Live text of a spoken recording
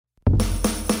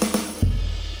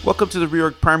Welcome to the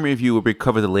Reorg Primary Review, where we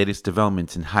cover the latest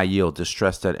developments in high yield,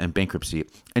 distressed debt, and bankruptcy,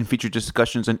 and feature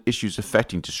discussions on issues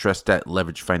affecting distressed debt,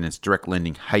 leveraged finance, direct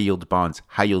lending, high yield bonds,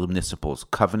 high yield municipals,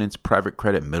 covenants, private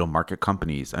credit, middle market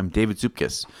companies. I'm David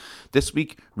Zupkis. This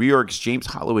week, Reorg's James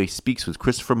Holloway speaks with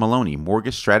Christopher Maloney,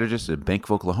 mortgage strategist at Bank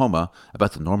of Oklahoma,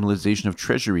 about the normalization of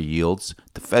Treasury yields,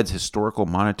 the Fed's historical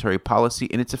monetary policy,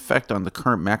 and its effect on the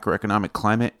current macroeconomic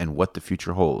climate and what the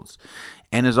future holds.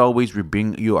 And as always, we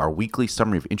bring you our weekly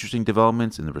summary of interesting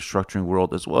developments in the restructuring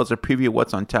world, as well as a preview of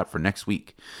what's on tap for next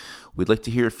week. We'd like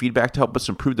to hear your feedback to help us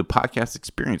improve the podcast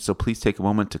experience, so please take a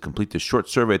moment to complete the short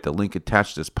survey at the link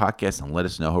attached to this podcast and let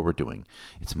us know how we're doing.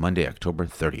 It's Monday, October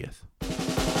 30th.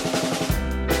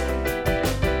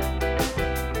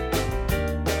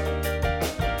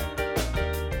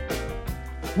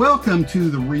 Welcome to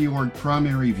the Reorg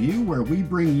Primary View, where we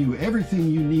bring you everything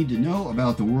you need to know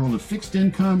about the world of fixed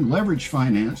income, leverage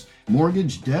finance,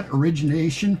 mortgage, debt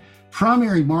origination,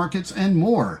 primary markets, and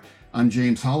more. I'm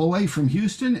James Holloway from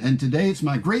Houston, and today it's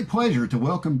my great pleasure to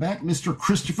welcome back Mr.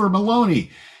 Christopher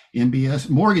Maloney, MBS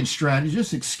mortgage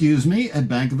strategist, at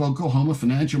Bank of Oklahoma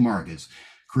Financial Markets.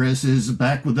 Chris is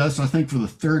back with us, I think, for the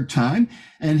third time,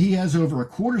 and he has over a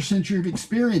quarter century of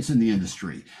experience in the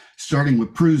industry, starting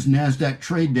with Pru's NASDAQ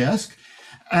trade desk,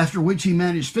 after which he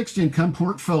managed fixed income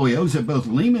portfolios at both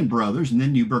Lehman Brothers and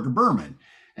then Neuberger Berman.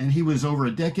 And he was over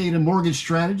a decade a mortgage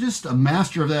strategist, a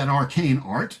master of that arcane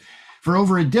art, for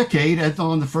over a decade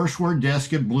on the first word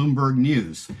desk at Bloomberg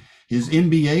News. His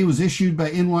MBA was issued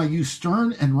by NYU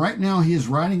Stern, and right now he is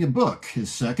writing a book,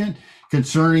 his second,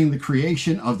 concerning the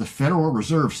creation of the Federal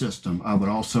Reserve System. I would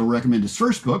also recommend his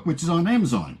first book, which is on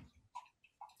Amazon.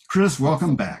 Chris,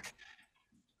 welcome back.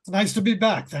 Nice to be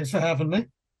back. Thanks for having me.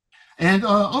 And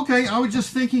I was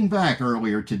just thinking back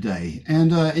earlier today,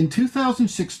 and in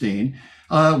 2016,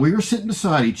 we were sitting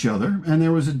beside each other, and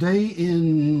there was a day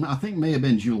in, I think may have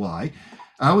been July,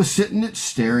 I was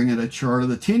staring at a chart of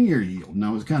the 10-year yield, and I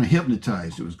was kind of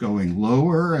hypnotized. It was going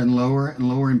lower and lower and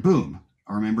lower, and boom.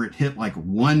 I remember it hit like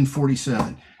 147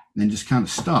 and then just kind of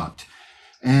stopped.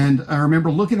 And I remember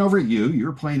looking over at you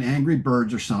were playing Angry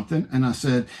Birds or something. And I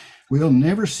said, we'll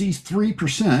never see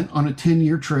 3% on a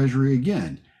 10-year treasury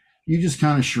again. You just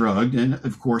kind of shrugged. And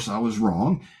of course I was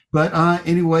wrong. But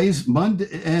anyways,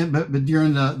 Monday, but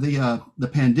during the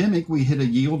pandemic, we hit a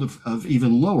yield of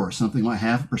even lower, something like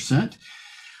 0.5%.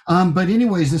 But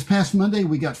anyways, this past Monday,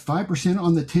 we got 5%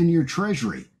 on the 10-year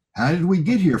treasury. How did we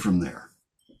get here from there?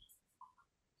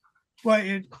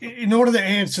 Well, in order to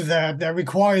answer that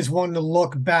requires one to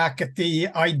look back at the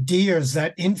ideas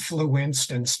that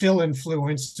influenced and still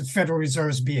influence the Federal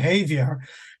Reserve's behavior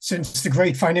since the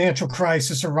great financial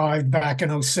crisis arrived back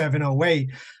in 07, 08.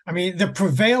 I mean, the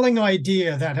prevailing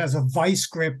idea that has a vice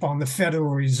grip on the Federal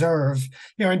Reserve,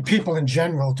 and people in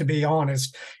general, to be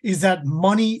honest, is that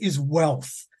money is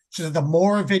wealth. So the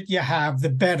more of it you have, the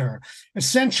better.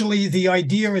 Essentially, the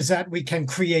idea is that we can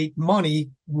create money,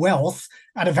 wealth,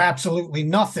 out of absolutely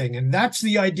nothing. And that's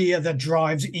the idea that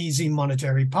drives easy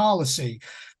monetary policy.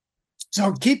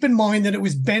 So keep in mind that it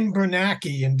was Ben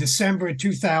Bernanke in December of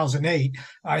 2008,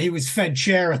 he was Fed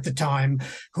chair at the time,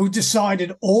 who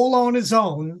decided all on his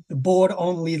own. The board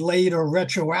only later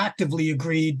retroactively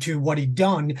agreed to what he'd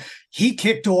done. He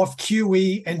kicked off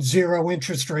QE and zero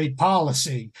interest rate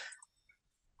policy.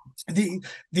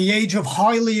 The age of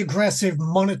highly aggressive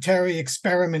monetary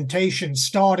experimentation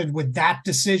started with that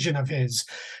decision of his.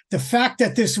 The fact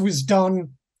that this was done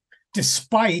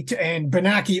despite, and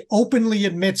Bernanke openly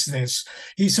admits this,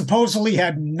 he supposedly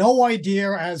had no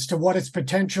idea as to what its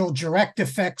potential direct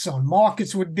effects on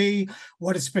markets would be,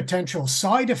 what its potential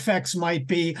side effects might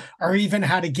be, or even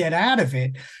how to get out of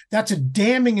it. That's a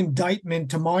damning indictment,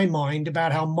 to my mind,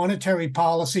 about how monetary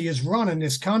policy is run in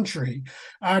this country.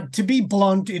 To be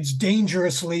blunt, it's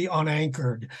dangerously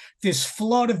unanchored. This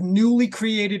flood of newly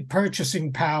created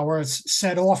purchasing powers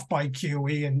set off by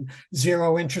QE and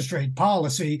zero interest rate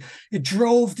policy, it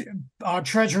drove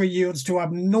Treasury yields to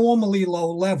abnormally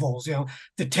low levels.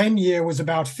 The 10-year was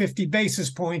about 50 basis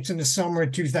points in the summer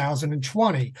of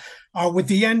 2020. With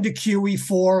the end of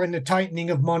QE4 and the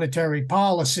tightening of monetary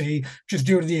policy, just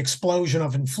due to the explosion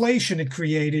of inflation it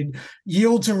created,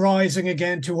 yields are rising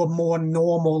again to a more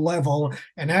normal level.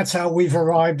 And that's how we've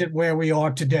arrived at where we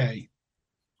are today.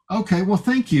 Okay, well,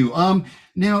 thank you.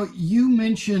 Now, you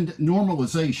mentioned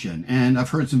normalization, and I've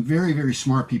heard some very, very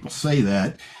smart people say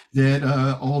that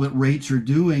all that rates are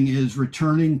doing is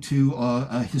returning to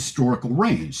a historical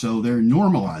range. So they're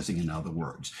normalizing, in other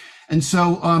words. And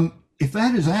so if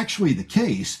that is actually the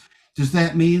case, does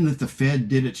that mean that the Fed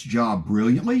did its job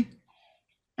brilliantly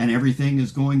and everything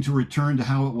is going to return to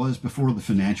how it was before the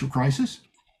financial crisis?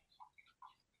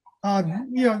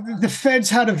 The Fed's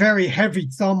had a very heavy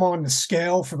thumb on the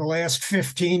scale for the last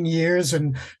 15 years.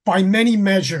 And by many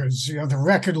measures, the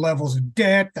record levels of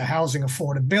debt, the housing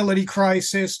affordability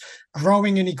crisis,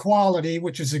 growing inequality,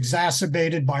 which is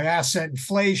exacerbated by asset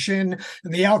inflation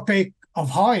and the outbreak of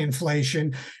high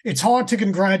inflation, it's hard to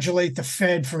congratulate the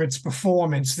Fed for its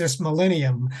performance this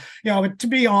millennium. But to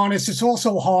be honest, it's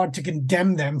also hard to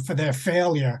condemn them for their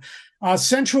failure.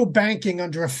 Central banking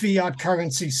under a fiat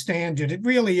currency standard, it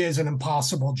really is an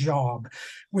impossible job.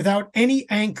 Without any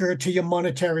anchor to your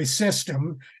monetary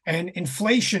system, and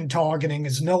inflation targeting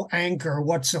is no anchor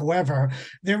whatsoever,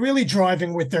 they're really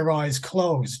driving with their eyes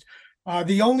closed.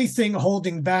 The only thing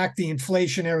holding back the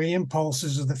inflationary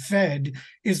impulses of the Fed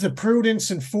is the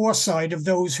prudence and foresight of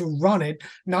those who run it,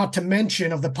 not to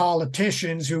mention of the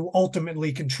politicians who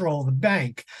ultimately control the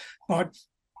bank. But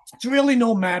it's really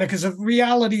no matter because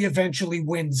reality eventually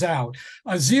wins out.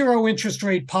 A zero interest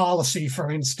rate policy,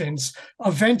 for instance,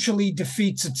 eventually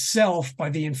defeats itself by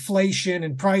the inflation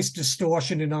and price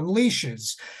distortion it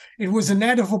unleashes. It was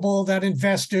inevitable that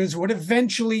investors would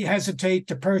eventually hesitate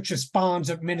to purchase bonds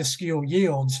at minuscule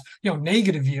yields,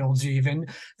 negative yields even,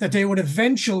 that they would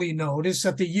eventually notice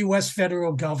that the U.S.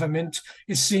 federal government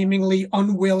is seemingly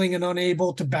unwilling and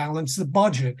unable to balance the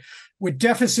budget. With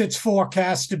deficits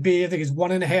forecast to be, I think, is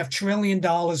 $1.5 trillion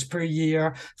per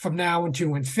year from now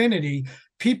into infinity,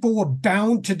 people were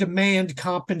bound to demand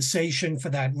compensation for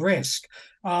that risk.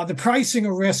 The pricing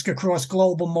of risk across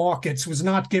global markets was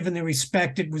not given the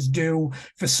respect it was due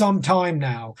for some time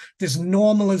now. This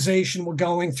normalization we're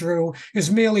going through is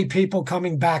merely people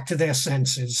coming back to their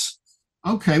senses.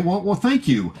 Okay, well, thank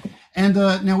you. And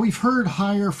now we've heard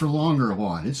higher for longer a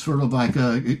lot. It's sort of like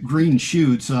green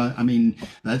shoots. I think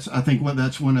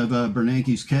that's one of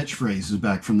Bernanke's catchphrases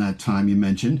back from that time you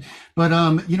mentioned. But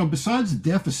besides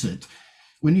deficit,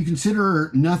 when you consider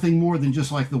nothing more than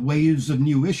just like the waves of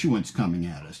new issuance coming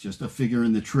at us, just a figure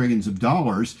in the trillions of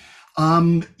dollars,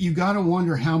 you got to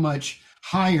wonder how much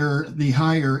higher the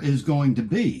higher is going to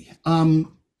be.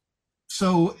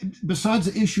 So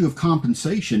besides the issue of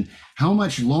compensation, how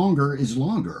much longer is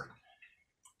longer?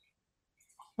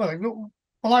 Well,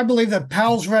 I believe that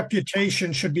Powell's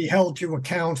reputation should be held to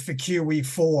account for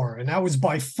QE4, and that was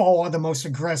by far the most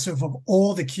aggressive of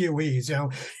all the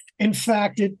QEs. In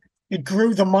fact, it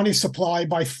grew the money supply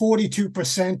by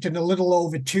 42% in a little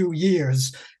over 2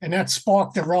 years, and that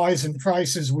sparked the rise in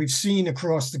prices we've seen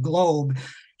across the globe.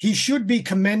 He should be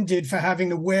commended for having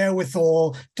the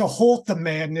wherewithal to halt the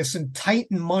madness and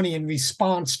tighten money in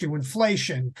response to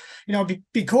inflation.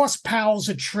 Because Powell's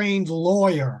a trained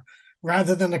lawyer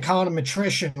rather than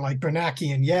econometrician like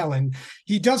Bernanke and Yellen,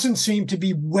 he doesn't seem to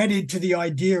be wedded to the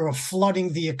idea of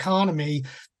flooding the economy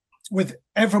with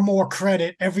ever more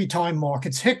credit every time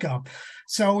markets hiccup.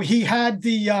 So he had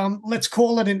the, let's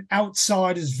call it an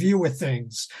outsider's view of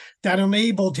things that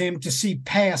enabled him to see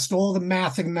past all the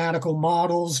mathematical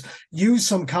models, use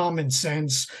some common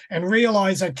sense, and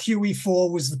realize that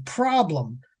QE4 was the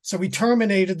problem. So he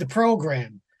terminated the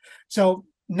program. So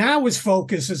now his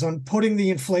focus is on putting the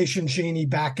inflation genie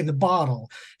back in the bottle.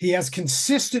 He has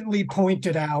consistently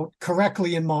pointed out,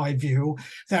 correctly in my view,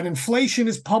 that inflation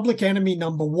is public enemy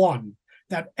number one,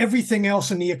 that everything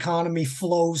else in the economy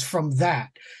flows from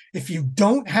that. If you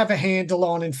don't have a handle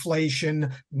on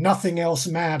inflation, nothing else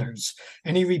matters.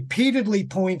 And he repeatedly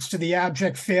points to the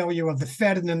abject failure of the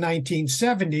Fed in the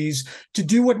 1970s to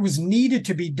do what was needed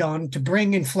to be done to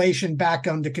bring inflation back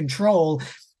under control.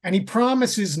 And he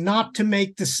promises not to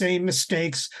make the same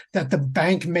mistakes that the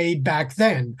bank made back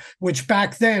then, which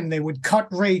back then they would cut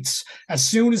rates as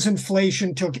soon as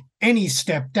inflation took any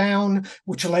step down,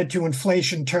 which led to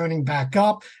inflation turning back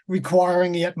up,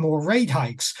 requiring yet more rate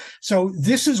hikes. So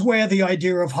this is where the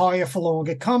idea of higher for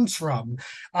longer comes from.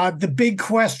 The big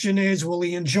question is, will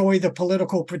he enjoy the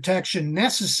political protection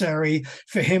necessary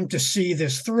for him to see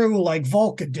this through like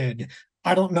Volcker did?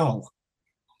 I don't know.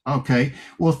 Okay.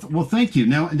 Well, thank you.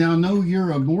 Now, I know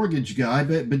you're a mortgage guy,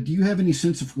 but do you have any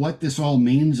sense of what this all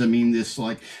means? I mean, this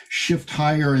like shift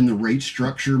higher in the rate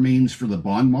structure means for the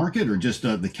bond market, or just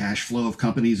the cash flow of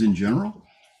companies in general?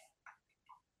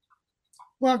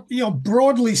 Well,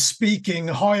 broadly speaking,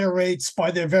 higher rates by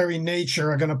their very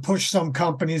nature are going to push some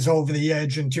companies over the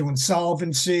edge into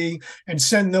insolvency and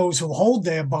send those who hold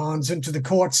their bonds into the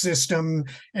court system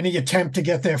in the attempt to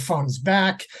get their funds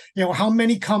back. How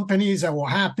many companies that will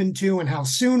happen to and how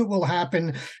soon it will happen,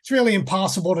 it's really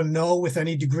impossible to know with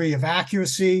any degree of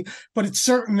accuracy, but it's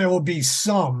certain there will be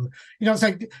some. It's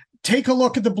like take a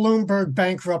look at the Bloomberg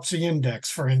Bankruptcy Index,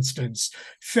 for instance.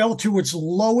 Fell to its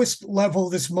lowest level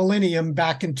this millennium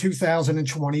back in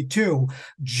 2022,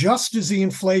 just as the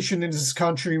inflation in this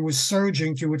country was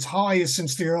surging to its highest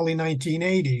since the early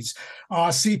 1980s.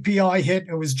 CPI hit,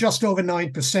 it was just over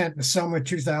 9% in the summer of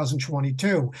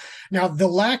 2022. Now, the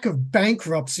lack of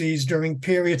bankruptcies during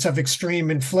periods of extreme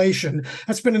inflation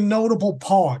has been a notable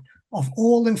part of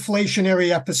all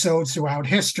inflationary episodes throughout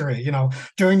history.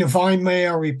 During the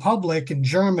Weimar Republic in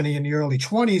Germany in the early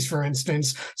 20s, for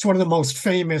instance, it's one of the most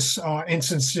famous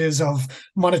instances of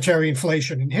monetary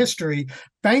inflation in history.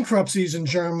 Bankruptcies in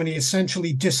Germany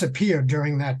essentially disappeared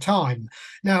during that time.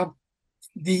 Now,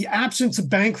 the absence of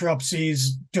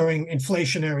bankruptcies during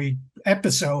inflationary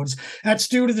episodes, that's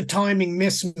due to the timing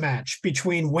mismatch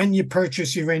between when you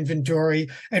purchase your inventory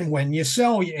and when you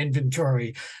sell your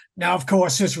inventory. Now, of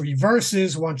course, this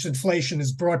reverses once inflation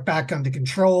is brought back under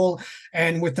control,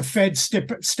 and with the Fed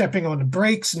stepping on the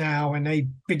brakes now, and they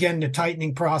begin the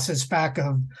tightening process back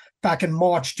in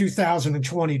March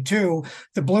 2022,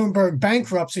 the Bloomberg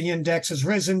Bankruptcy Index has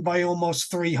risen by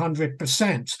almost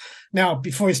 300%. Now,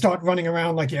 before you start running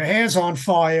around like your hair's on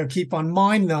fire, keep on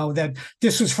mind, though, that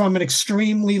this was from an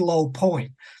extremely low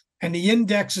point. And the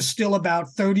index is still about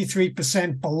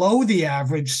 33% below the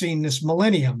average seen this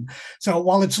millennium. So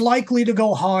while it's likely to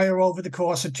go higher over the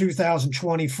course of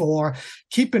 2024,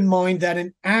 keep in mind that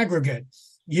in aggregate,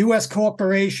 U.S.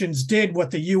 corporations did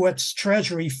what the U.S.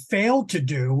 Treasury failed to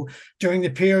do during the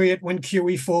period when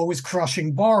QE4 was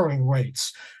crushing borrowing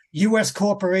rates. U.S.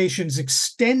 corporations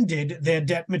extended their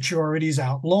debt maturities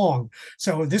out long.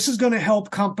 So this is going to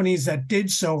help companies that did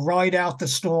so ride out the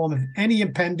storm of any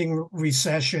impending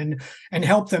recession and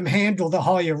help them handle the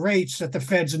higher rates that the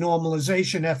Fed's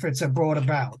normalization efforts have brought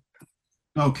about.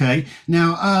 Okay.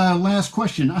 Now, last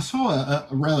question. I saw a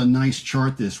rather nice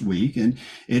chart this week, and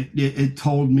it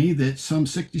told me that some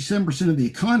 67% of the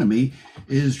economy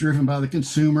is driven by the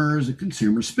consumers and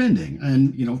consumer spending.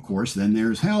 And, of course, then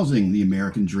there's housing, the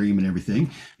American dream and everything.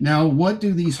 Now, what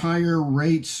do these higher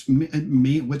rates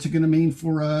mean? What's it going to mean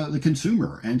for the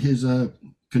consumer and his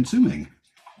consuming?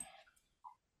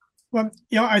 Well,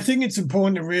 I think it's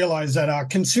important to realize that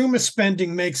consumer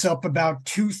spending makes up about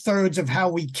 2/3 of how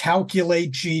we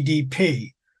calculate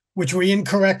GDP, which we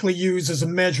incorrectly use as a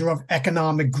measure of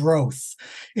economic growth.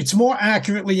 It's more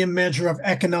accurately a measure of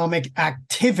economic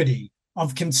activity,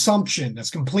 of consumption.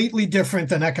 That's completely different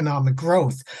than economic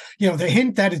growth. The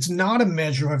hint that it's not a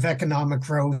measure of economic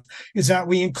growth is that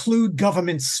we include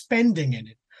government spending in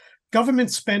it.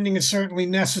 Government spending is certainly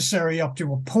necessary up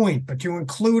to a point, but to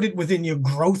include it within your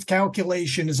growth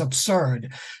calculation is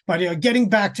absurd. But getting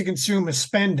back to consumer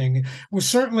spending will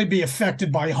certainly be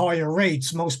affected by higher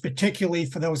rates, most particularly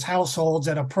for those households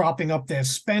that are propping up their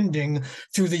spending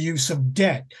through the use of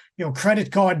debt. Credit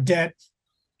card debt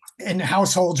in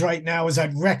households right now is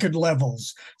at record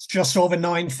levels. It's just over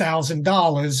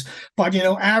 $9,000. But,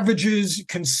 averages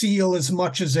conceal as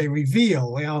much as they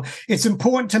reveal. It's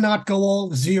important to not go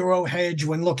all zero hedge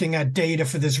when looking at data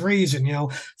for this reason.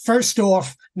 First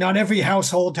off, not every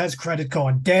household has credit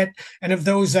card debt. And of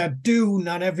those that do,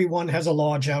 not everyone has a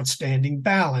large outstanding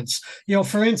balance.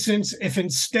 For instance, if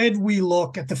instead we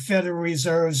look at the Federal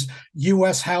Reserve's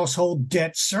U.S. household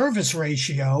debt service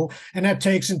ratio, and that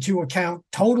takes into account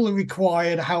total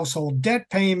required household debt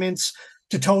payments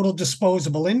to total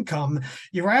disposable income,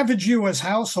 your average U.S.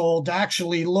 household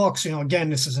actually looks, again,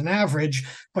 this is an average,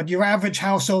 but your average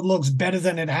household looks better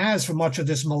than it has for much of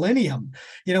this millennium.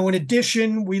 In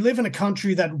addition, we live in a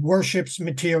country that worships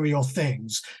material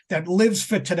things, that lives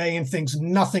for today and thinks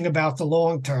nothing about the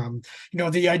long term.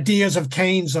 The ideas of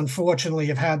Keynes, unfortunately,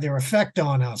 have had their effect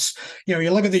on us. You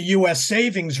look at the U.S.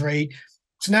 savings rate,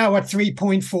 it's now at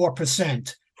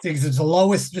 3.4%. It's the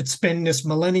lowest it's been this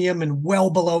millennium and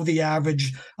well below the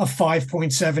average of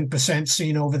 5.7%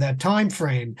 seen over that time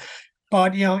frame.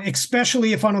 But,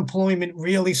 especially if unemployment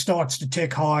really starts to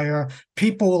tick higher,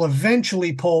 people will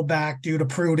eventually pull back due to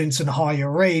prudence and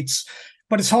higher rates.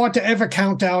 But it's hard to ever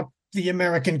count out the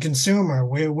American consumer.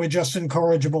 We're just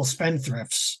incorrigible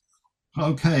spendthrifts.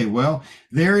 Okay, well,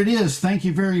 there it is. Thank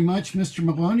you very much, Mr.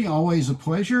 Maloney. Always a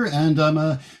pleasure. And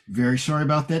I'm very sorry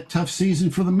about that tough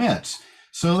season for the Mets.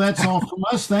 So that's all from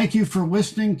us. Thank you for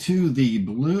listening to the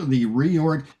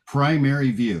Reorg Primary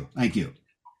View. Thank you.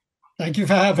 Thank you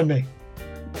for having me.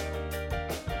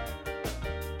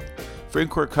 For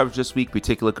in-court coverage this week, we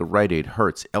take a look at Rite Aid,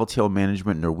 Hertz, LTL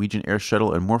Management, Norwegian Air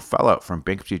Shuttle, and more fallout from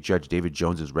bankruptcy judge David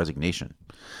Jones's resignation.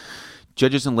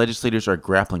 Judges and legislators are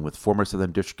grappling with former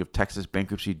Southern District of Texas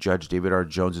bankruptcy judge David R.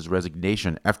 Jones's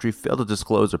resignation after he failed to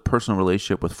disclose a personal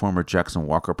relationship with former Jackson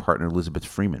Walker partner Elizabeth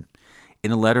Freeman.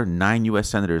 In a letter, 9 U.S.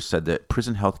 senators said that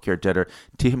prison healthcare debtor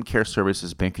Tiham Care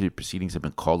Services bankruptcy proceedings have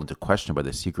been called into question by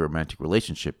the secret romantic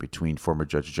relationship between former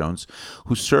Judge Jones,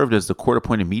 who served as the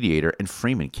court-appointed mediator, and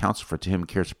Freeman, counsel for Tiham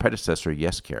Care's predecessor,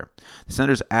 Yes Care. The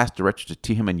senators asked directors of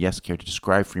Tiham and Yes Care to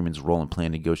describe Freeman's role in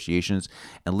planned negotiations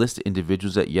and list the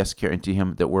individuals at Yes Care and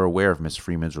Tiham that were aware of Ms.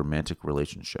 Freeman's romantic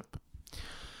relationship.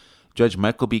 Judge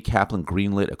Michael B. Kaplan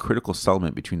greenlit a critical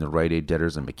settlement between the Rite Aid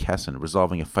debtors and McKesson,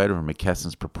 resolving a fight over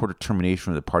McKesson's purported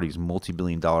termination of the party's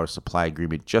multi-billion-dollar supply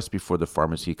agreement just before the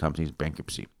pharmacy company's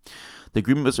bankruptcy. The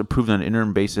agreement was approved on an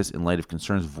interim basis in light of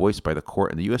concerns voiced by the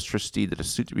court and the U.S. trustee that a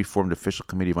soon-to-be formed official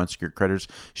committee of unsecured creditors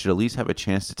should at least have a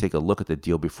chance to take a look at the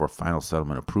deal before final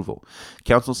settlement approval.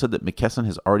 Counsel said that McKesson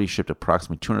has already shipped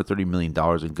approximately $230 million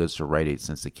in goods to Rite Aid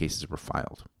since the cases were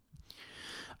filed.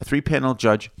 A 3-panel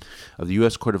judge of the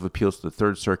U.S. Court of Appeals to the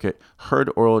Third Circuit heard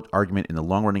oral argument in the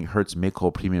long-running Hertz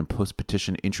make-whole premium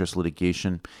post-petition interest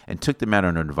litigation and took the matter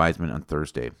under advisement on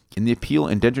Thursday. In the appeal,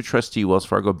 indentured trustee Wells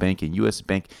Fargo Bank and U.S.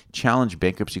 Bank challenged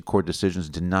bankruptcy court decisions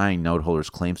denying note holders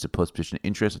claims to post-petition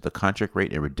interest at the contract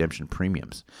rate and redemption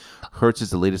premiums. Hertz is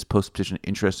the latest post-petition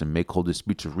interest and make-whole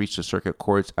dispute to reach the circuit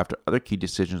courts after other key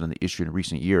decisions on the issue in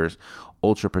recent years: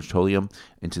 Ultra Petroleum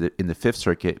in the Fifth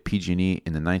Circuit, PG&E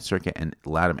in the Ninth Circuit, and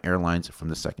LATAM Airlines from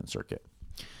the Second Circuit.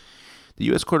 The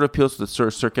U.S. Court of Appeals to the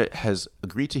Third Circuit has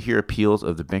agreed to hear appeals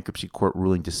of the bankruptcy court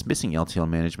ruling dismissing LTL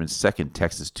Management's second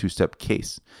Texas two-step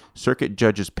case. Circuit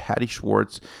judges Patty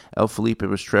Schwartz, L. Felipe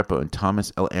Restrepo, and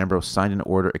Thomas L. Ambrose signed an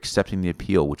order accepting the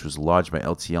appeal, which was lodged by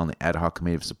LTL and the Ad Hoc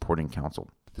Committee of Supporting Counsel.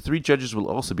 The 3 judges will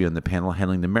also be on the panel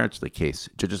handling the merits of the case.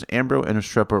 Judges Ambrose and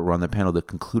Restrepo were on the panel that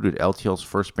concluded LTL's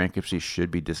first bankruptcy should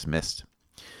be dismissed.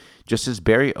 Justice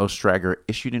Barry Ostrager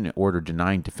issued an order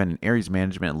denying defendant Ares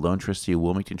Management and loan trustee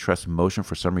Wilmington Trust motion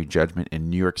for summary judgment in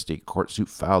New York State court suit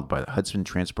filed by the Hudson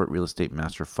Transport Real Estate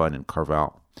Master Fund and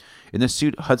Carval. In the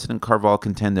suit, Hudson and Carval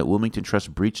contend that Wilmington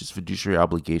Trust breached its fiduciary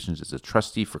obligations as a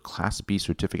trustee for Class B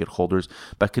certificate holders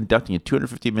by conducting a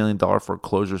 $250 million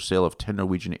foreclosure sale of 10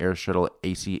 Norwegian Air Shuttle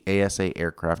ASA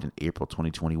aircraft in April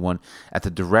 2021 at the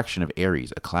direction of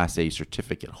Ares, a Class A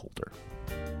certificate holder.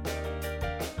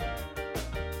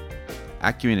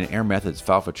 Acumen and Air Methods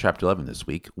filed for Chapter 11 this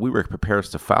week. WeWork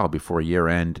prepares to file before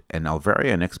year-end, and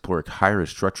Alvaria and Explore hire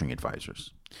restructuring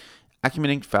advisors.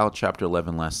 Acumen Inc. filed Chapter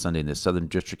 11 last Sunday in the Southern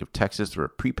District of Texas through a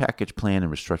prepackaged plan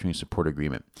and restructuring support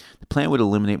agreement. The plan would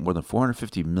eliminate more than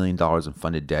 $450 million in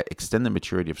funded debt, extend the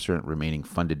maturity of certain remaining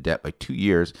funded debt by 2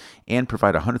 years, and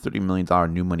provide a $130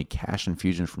 million new money cash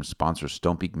infusion from sponsor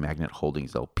Stonepeak Magnet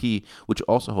Holdings LP, which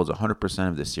also holds 100%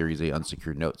 of the Series A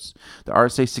unsecured notes. The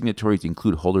RSA signatories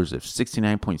include holders of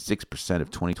 69.6% of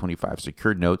 2025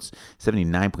 secured notes,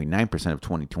 79.9% of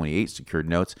 2028 secured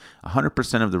notes,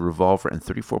 100% of the revolver, and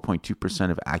 34.2%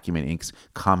 of Acumen Inc.'s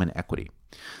common equity.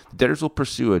 The debtors will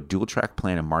pursue a dual-track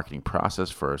plan and marketing process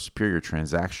for a superior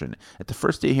transaction. At the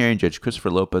first day hearing, Judge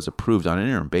Christopher Lopez approved on an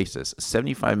interim basis a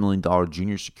 $75 million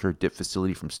junior secured debt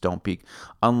facility from Stonepeak,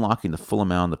 unlocking the full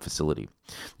amount of the facility.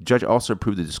 The judge also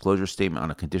approved the disclosure statement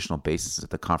on a conditional basis at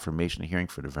the confirmation hearing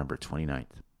for November 29th.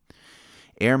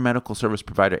 Air medical service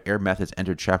provider Air Methods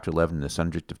entered Chapter 11 in the Southern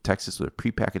District of Texas with a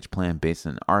prepackaged plan based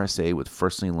on an RSA with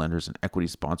first lien lenders and equity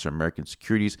sponsor American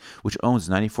Securities, which owns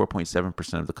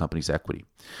 94.7% of the company's equity.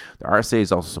 The RSA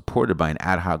is also supported by an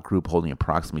ad hoc group holding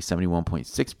approximately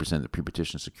 71.6% of the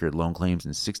pre-petition secured loan claims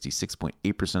and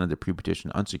 66.8% of the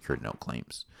pre-petition unsecured note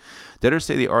claims. Debtors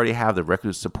say they already have the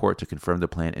requisite support to confirm the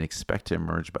plan and expect to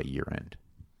emerge by year-end.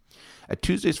 At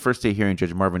Tuesday's first day hearing,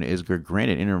 Judge Marvin Isger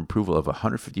granted interim approval of a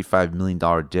 $155 million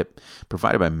DIP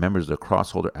provided by members of the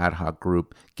crossholder ad hoc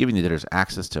group, giving the debtors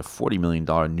access to a $40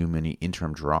 million new money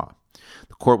interim draw.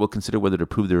 The court will consider whether to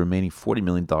approve the remaining $40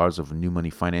 million of new money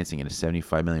financing and a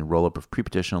 $75 million roll-up of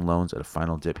pre-petition loans at a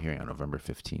final DIP hearing on November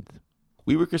 15th.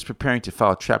 WeWork is preparing to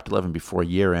file Chapter 11 before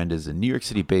year-end as the New York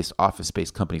City-based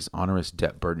office-based company's onerous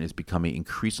debt burden is becoming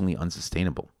increasingly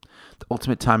unsustainable. The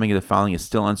ultimate timing of the filing is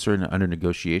still uncertain and under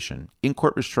negotiation.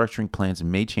 In-court restructuring plans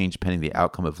may change pending the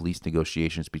outcome of lease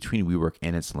negotiations between WeWork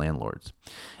and its landlords.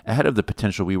 Ahead of the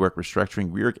potential WeWork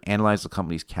restructuring, WeWork analyzed the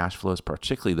company's cash flows,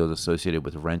 particularly those associated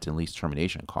with rent and lease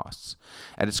termination costs.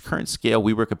 At its current scale,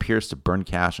 WeWork appears to burn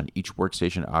cash on each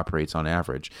workstation it operates on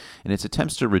average, and its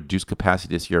attempts to reduce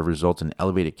capacity this year result in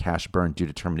elevated cash burn due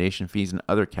to termination fees and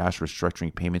other cash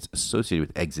restructuring payments associated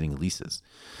with exiting leases.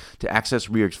 To access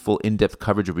WeWork's full in-depth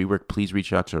coverage of WeWork, please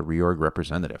reach out to a reorg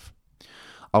representative.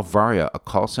 Alvaria, a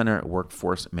call center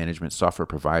workforce management software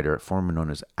provider, formerly known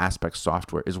as Aspect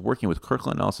Software, is working with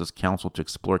Kirkland & Ellis Counsel to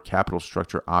explore capital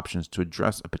structure options to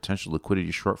address a potential liquidity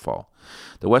shortfall.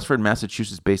 The Westford,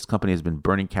 Massachusetts-based company has been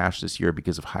burning cash this year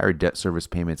because of higher debt service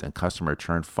payments and customer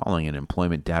churn following an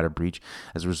employment data breach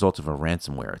as a result of a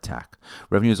ransomware attack.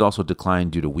 Revenue has also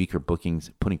declined due to weaker bookings,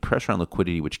 putting pressure on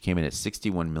liquidity, which came in at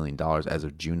 $61 million as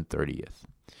of June 30th.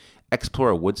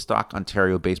 Explora, Woodstock,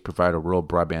 Ontario-based provider of rural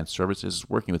broadband services, is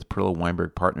working with Perlo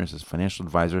Weinberg Partners as financial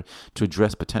advisor to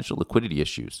address potential liquidity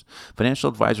issues. Financial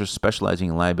advisors specializing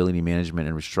in liability management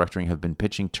and restructuring have been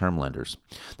pitching term lenders.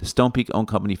 The Stonepeak-owned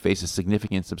company faces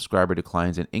significant subscriber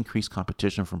declines and increased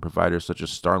competition from providers such as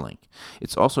Starlink.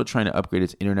 It's also trying to upgrade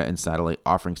its internet and satellite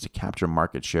offerings to capture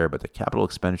market share, but the capital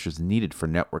expenditures needed for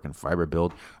network and fiber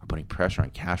build are putting pressure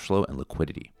on cash flow and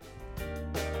liquidity.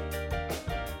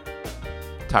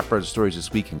 Top Reddit stories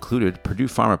this week included Purdue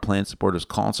Pharma plan supporters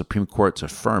call on Supreme Court to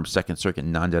affirm Second Circuit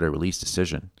non-debtor release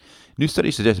decision. New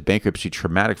study suggests bankruptcy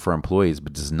traumatic for employees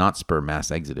but does not spur mass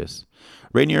exodus.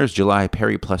 Rainier's July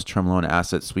Perry Plus term loan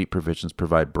asset sweep provisions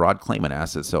provide broad claim on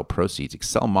asset sale proceeds.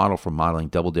 Excel model for modeling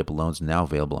double-dip loans now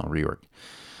available on reorg.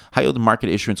 High-yield market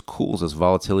issuance cools as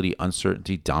volatility,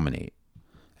 uncertainty dominate.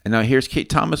 And now here's Kate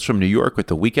Thomas from New York with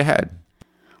the week ahead.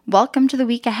 Welcome to the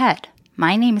week ahead.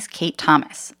 My name is Kate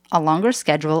Thomas. A longer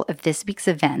schedule of this week's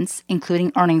events,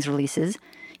 including earnings releases,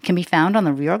 can be found on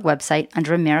the reorg website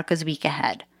under America's Week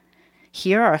Ahead.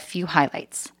 Here are a few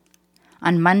highlights.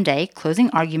 On Monday, closing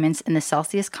arguments in the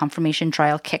Celsius confirmation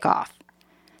trial kick off.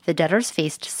 The debtors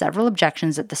faced several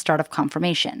objections at the start of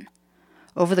confirmation.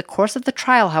 Over the course of the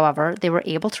trial, however, they were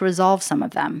able to resolve some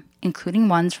of them, including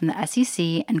ones from the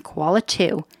SEC and Koala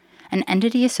 2, an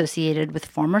entity associated with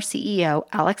former CEO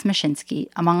Alex Mashinsky,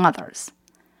 among others.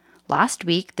 Last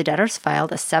week, the debtors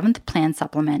filed a seventh plan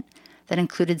supplement that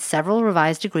included several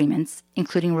revised agreements,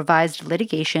 including revised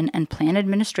litigation and plan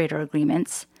administrator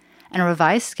agreements, and a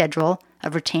revised schedule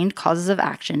of retained causes of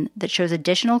action that shows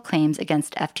additional claims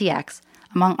against FTX,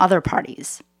 among other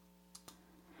parties.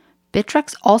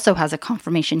 Bittrex also has a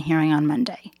confirmation hearing on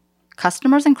Monday.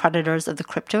 Customers and creditors of the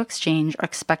crypto exchange are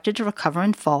expected to recover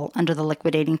in full under the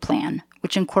liquidating plan,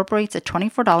 which incorporates a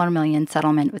 $24 million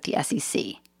settlement with the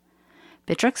SEC.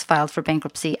 Bittrex filed for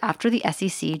bankruptcy after the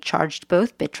SEC charged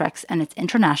both Bittrex and its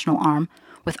international arm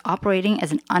with operating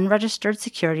as an unregistered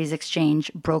securities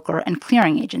exchange, broker, and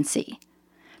clearing agency.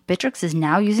 Bittrex is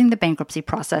now using the bankruptcy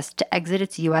process to exit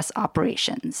its U.S.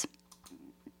 operations.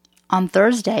 On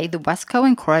Thursday, the Wesco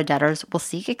and Cora debtors will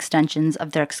seek extensions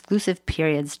of their exclusive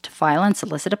periods to file and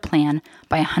solicit a plan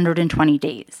by 120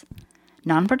 days.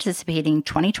 Non-participating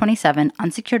 2027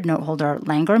 unsecured noteholder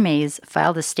Langer Mays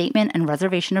filed a statement and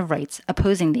reservation of rights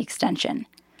opposing the extension.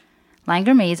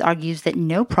 Langer Mays argues that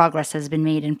no progress has been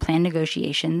made in plan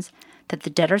negotiations, that the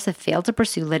debtors have failed to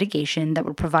pursue litigation that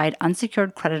would provide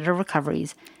unsecured creditor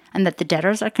recoveries, and that the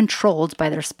debtors are controlled by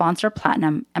their sponsor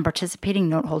Platinum and participating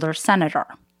noteholder Senator.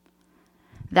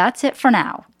 That's it for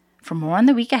now. For more on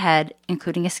the week ahead,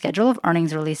 including a schedule of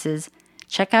earnings releases,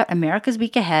 check out America's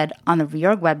Week Ahead on the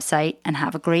reorg website and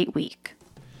have a great week.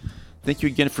 Thank you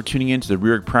again for tuning in to the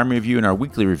reorg primary review and our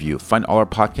weekly review. Find all our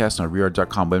podcasts on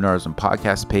reorg.com webinars and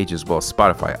podcast page, as well as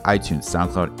Spotify, iTunes,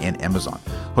 SoundCloud, and Amazon.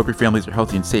 Hope your families are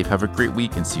healthy and safe. Have a great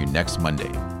week and see you next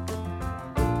Monday.